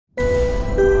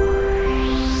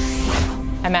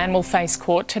man will face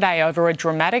court today over a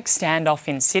dramatic standoff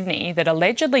in Sydney that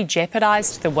allegedly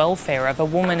jeopardised the welfare of a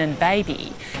woman and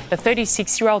baby. The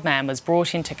 36-year-old man was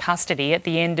brought into custody at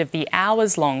the end of the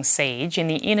hours-long siege in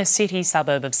the inner-city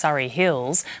suburb of Surrey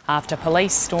Hills after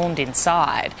police stormed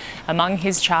inside. Among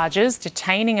his charges,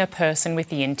 detaining a person with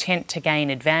the intent to gain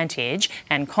advantage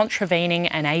and contravening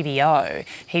an ABO.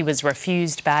 He was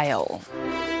refused bail.